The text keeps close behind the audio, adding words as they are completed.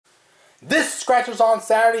This is Scratchers on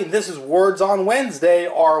Saturday, and this is Words on Wednesday,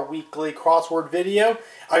 our weekly crossword video.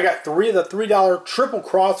 I got 3 of the $3 triple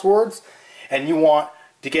crosswords, and you want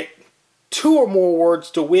to get 2 or more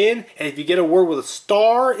words to win, and if you get a word with a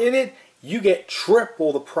star in it, you get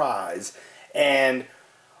triple the prize. And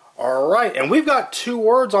alright, and we've got 2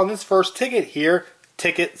 words on this first ticket here,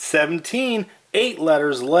 ticket 17, 8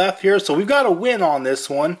 letters left here, so we've got a win on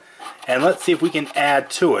this one. And let's see if we can add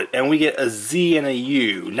to it. And we get a Z and a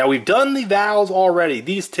U. Now we've done the vowels already.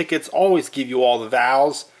 These tickets always give you all the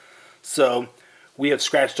vowels. So we have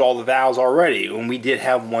scratched all the vowels already. And we did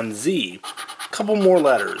have one Z. A couple more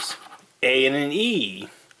letters. A and an E.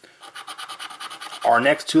 Our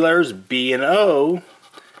next 2 letters, B and O.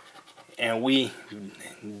 And we've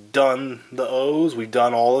done the O's. We've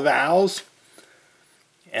done all the vowels.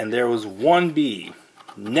 And there was one B.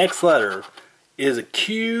 Next letter is a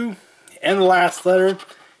Q, and the last letter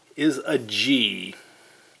is a G.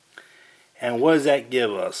 And what does that give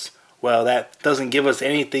us? Well, that doesn't give us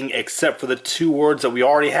anything except for the 2 words that we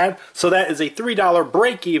already had, so that is a $3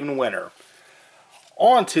 break-even winner.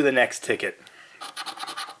 On to the next ticket.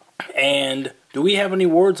 And do we have any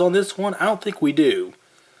words on this one? I don't think we do.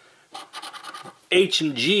 H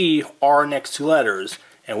and G are our next 2 letters,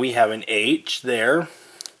 and we have an H there,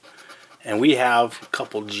 and we have a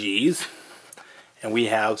couple G's. And we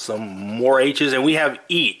have some more H's, and we have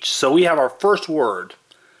each. So we have our first word.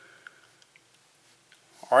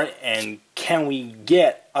 Alright, and can we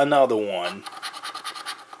get another one?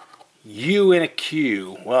 U and a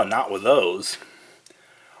Q. Well, not with those.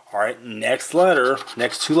 Alright, next letter,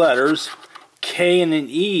 next 2 letters. K and an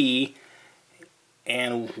E.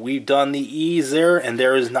 And we've done the E's there, and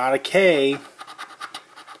there is not a K.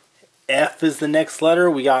 F is the next letter.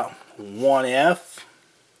 We got one F.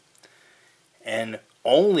 And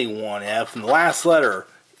only one F, and the last letter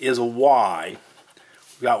is a Y.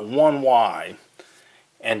 We've got one Y,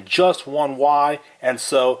 and just one Y, and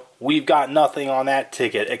so we've got nothing on that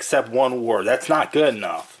ticket except one word. That's not good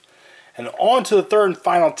enough. And on to the third and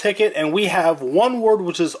final ticket, and we have one word,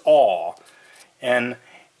 which is awe. And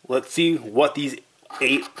let's see what these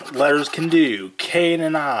 8 letters can do. K and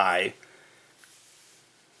an I.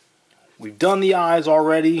 We've done the I's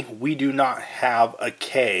already. We do not have a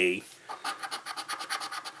K.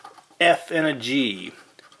 F and a G.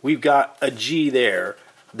 We've got a G there.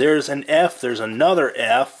 There's an F, there's another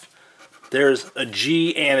F, there's a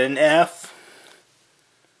G and an F.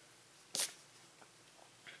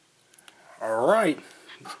 Alright,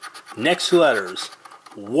 next 2 letters,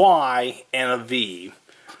 Y and a V.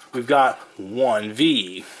 We've got one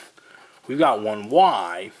V, we've got one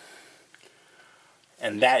Y,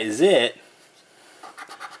 and that is it.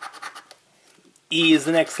 E is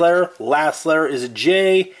the next letter, last letter is a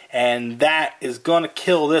J, and that is going to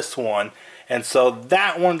kill this one. And so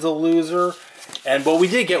that one's a loser. But we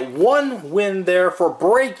did get one win there for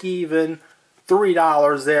break even,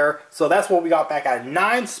 $3 there. So that's what we got back at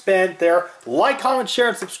 9 spent there. Like, comment, share,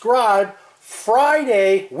 and subscribe.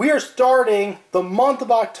 Friday, we are starting the month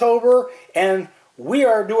of October, and we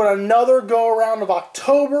are doing another go-around of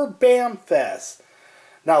October BAM Fest.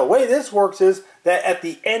 Now, the way this works is that at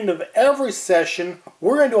the end of every session,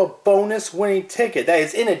 we're going to do a bonus winning ticket. That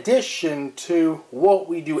is in addition to what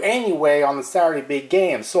we do anyway on the Saturday big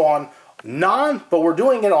game. So but we're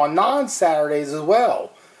doing it on non-Saturdays as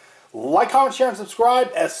well. Like, comment, share, and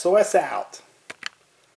subscribe. SOS out.